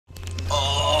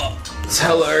It's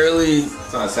hella early.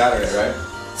 It's on a Saturday, right?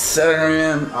 Saturday,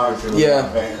 man. Obviously, yeah.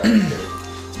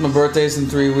 It's my birthday's in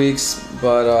 3 weeks,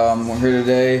 but we're here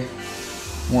today.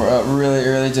 We're up really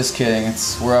early. Just kidding.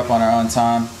 We're up on our own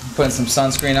time. Putting some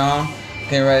sunscreen on.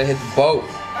 Getting ready to hit the boat.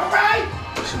 All right.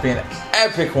 Should be an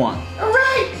epic one. All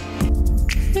right.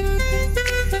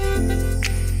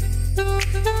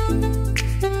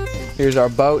 Here's our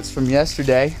boats from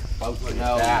yesterday. Look at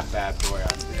that bad boy out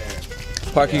there.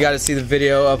 Park, you got to see the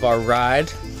video of our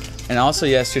ride. And also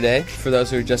yesterday, for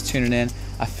those who are just tuning in,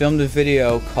 I filmed a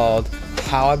video called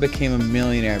How I Became a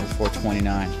Millionaire Before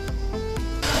 29. Yep.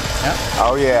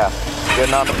 Oh yeah,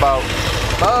 getting on the boat.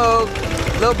 Boat!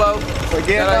 Little boat. We're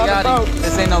getting on the boat.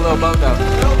 This ain't no little boat though.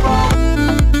 Little boat.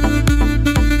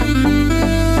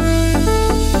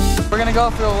 We're gonna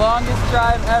go for the longest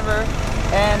drive ever.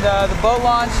 And the boat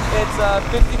launch, it's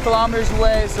 50 kilometers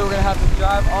away, so we're gonna have to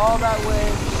drive all that way.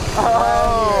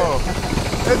 Oh!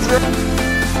 It's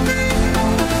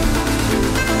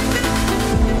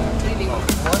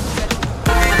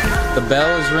The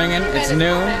bell is ringing. It's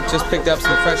noon. Just picked up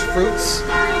some fresh fruits,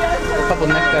 a couple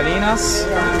nectarinas,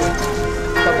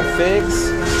 a couple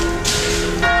figs.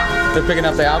 They're picking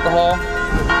up the alcohol.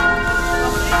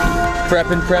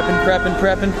 Prepping.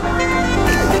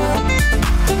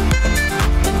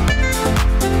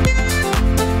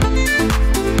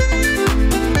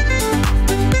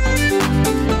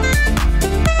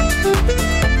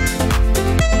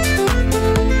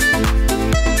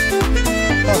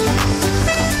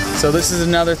 So this is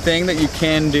another thing that you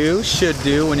can do, should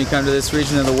do, when you come to this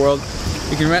region of the world.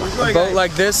 You can rent a boat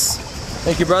like this.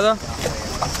 Thank you, brother.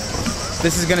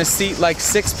 This is gonna seat like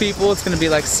 6 people. It's gonna be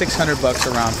like 600 bucks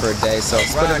around for a day. So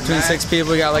split it between 6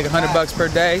 people, you got like 100 bucks per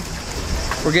day.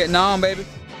 We're getting on, baby.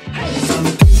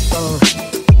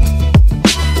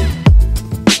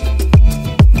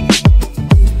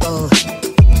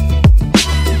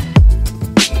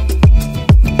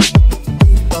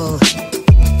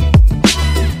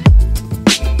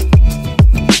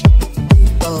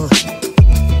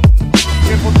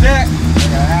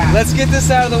 Let's get this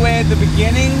out of the way at the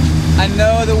beginning. I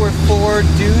know that we're 4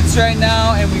 dudes right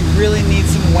now and we really need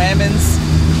some women's.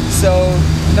 So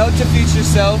note to future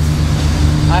self,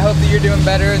 I hope that you're doing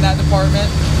better in that department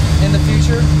in the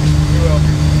future. You will.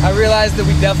 I realize that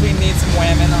we definitely need some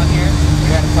women on here. We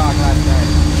had to talk last night.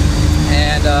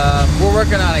 And we're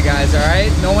working on it, guys, alright?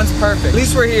 No one's perfect. At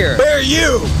least we're here. Where are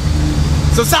you?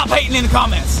 So stop hating in the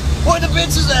comments. Where the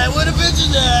bitches at? Where the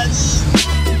bitches at?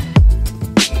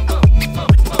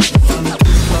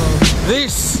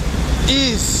 This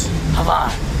is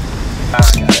Hvar.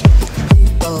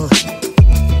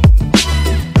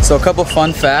 So a couple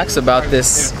fun facts about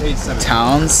this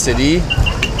town, city,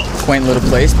 quaint little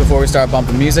place before we start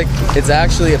bumping music. It's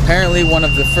actually apparently one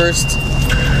of the first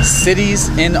cities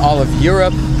in all of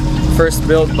Europe. First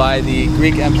built by the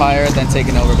Greek Empire, then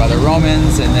taken over by the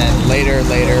Romans, and then later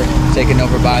taken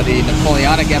over by the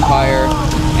Napoleonic Empire.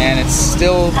 And it's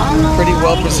still pretty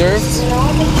well preserved.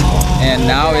 And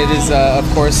now it is, of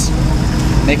course,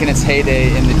 making its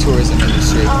heyday in the tourism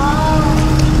industry.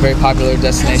 Very popular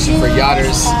destination for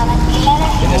yachters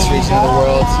in this region of the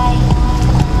world.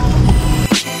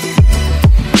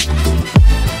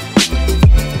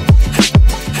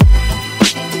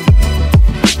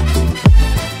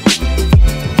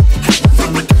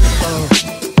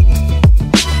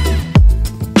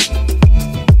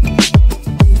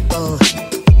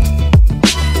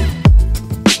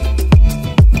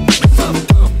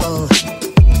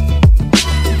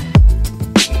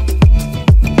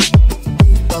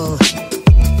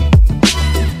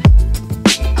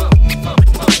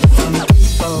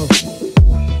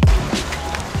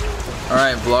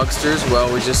 Alright, vlogsters,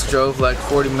 well, we just drove like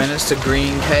 40 minutes to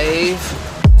Green Cave.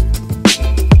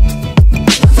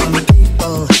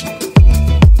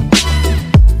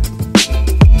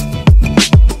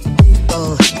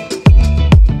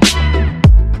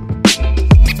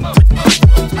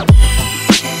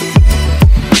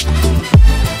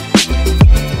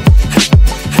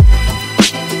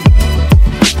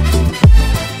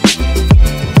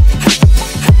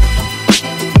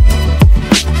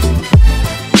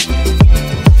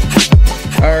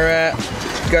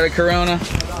 Got a Corona.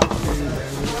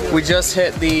 We just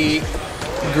hit the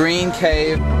Green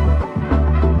Cave.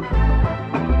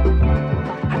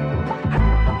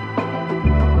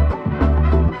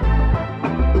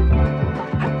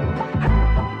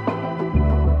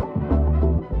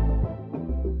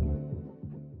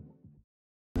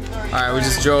 Alright, we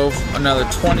just drove another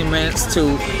 20 minutes to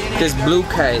this blue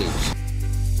cave.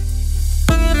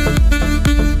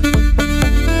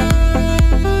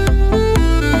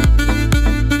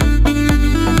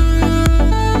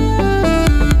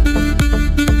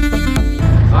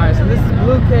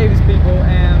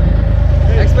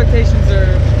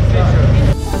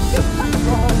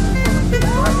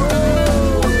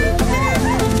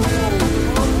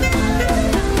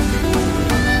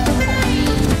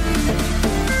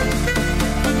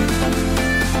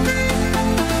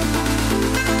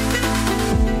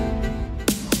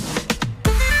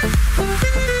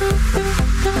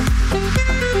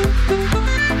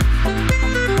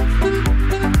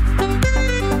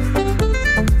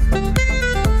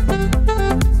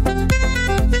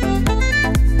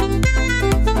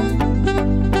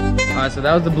 so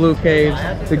that was the blue caves.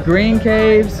 The green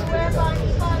caves,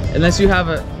 unless you have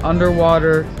an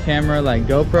underwater camera like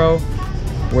GoPro,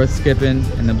 worth skipping.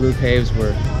 And the blue caves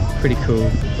were pretty cool,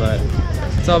 but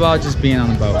it's all about just being on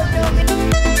the boat.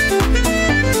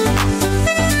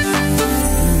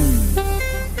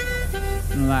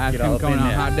 Get all going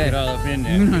on a hot day. Get all up in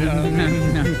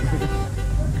there.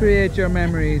 Create your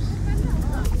memories.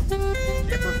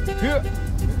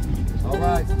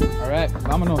 Alright,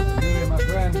 vámonos. Muy my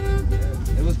friend.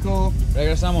 It was cool.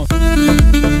 Regresamos.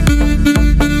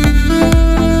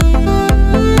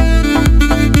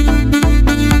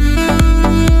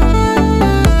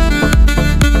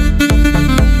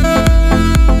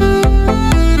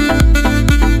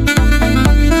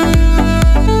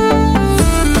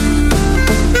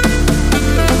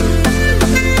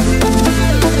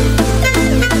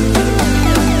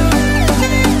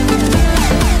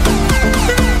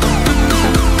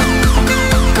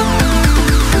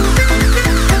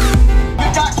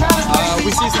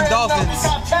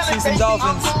 Some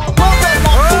dolphins.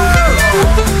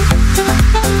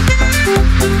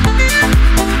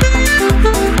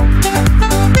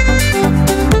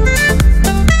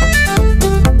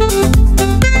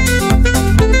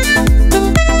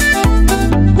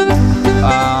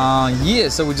 Yeah,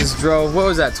 so we just drove, what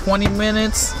was that, 20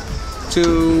 minutes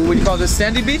to, what do you call this,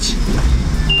 Sandy Beach?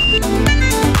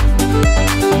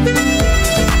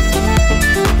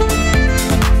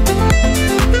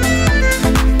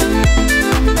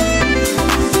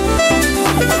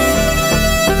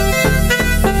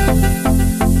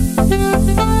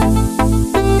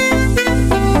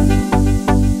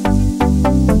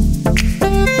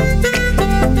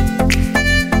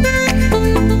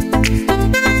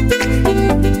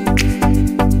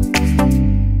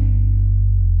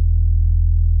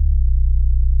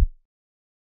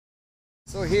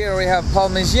 So here we have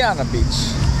Palmizana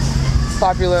Beach.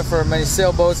 Popular for many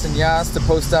sailboats and yachts to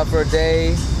post out for a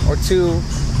day or two.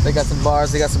 They got some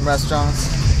bars, they got some restaurants.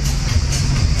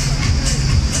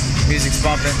 Music's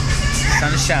bumping,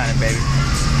 sun is shining, baby.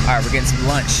 All right, we're getting some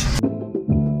lunch.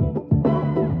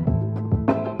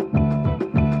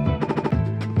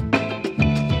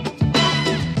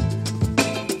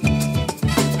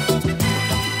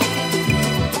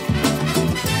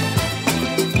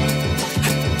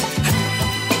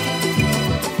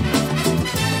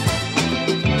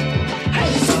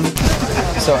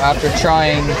 So after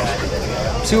trying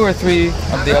 2 or 3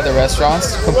 of the other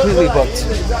restaurants, completely booked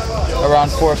around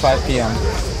 4 or 5 p.m.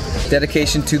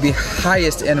 Dedication to the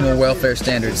highest animal welfare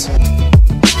standards.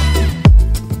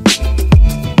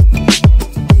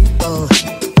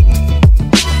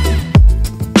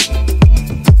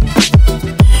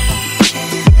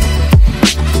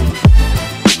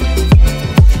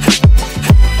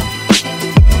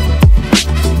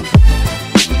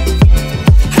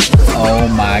 Oh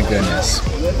my goodness.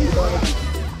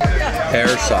 Hair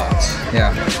socks.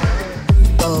 Yeah.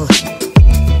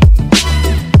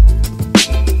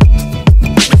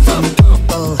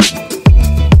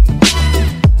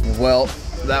 Well,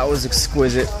 that was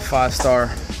exquisite. 5-star,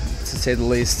 to say the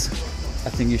least. I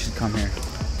think you should come here.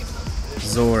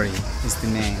 Zori is the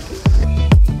name.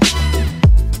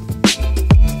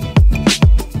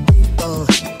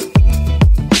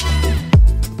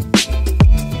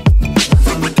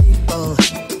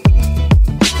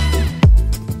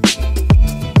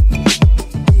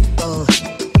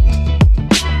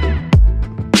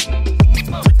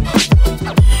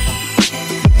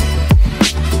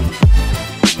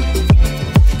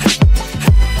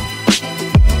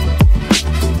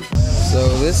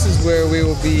 This is where we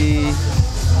will be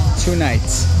 2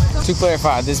 nights. To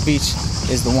clarify, this beach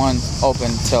is the one open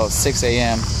till 6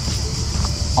 a.m.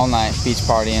 all night, beach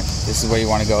partying. This is where you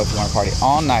want to go if you want to party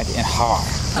all night in Hvar.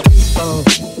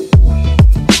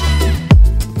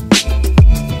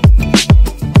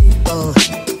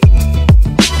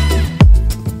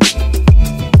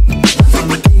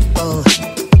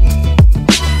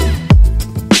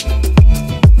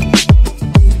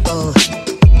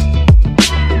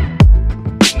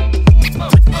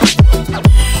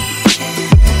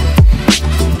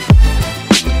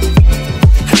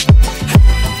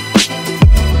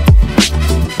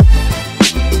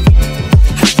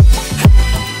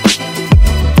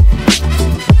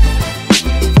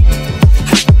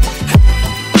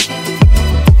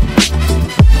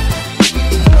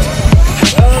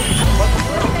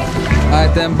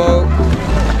 Alright then, boat.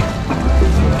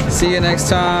 See you next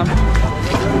time.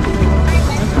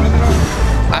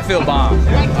 I feel bomb.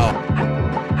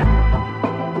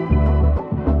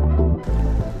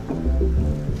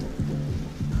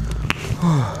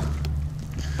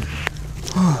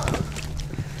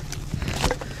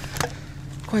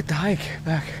 quite the hike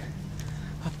back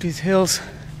up these hills.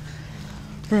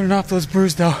 We're gonna knock those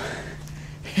brews though.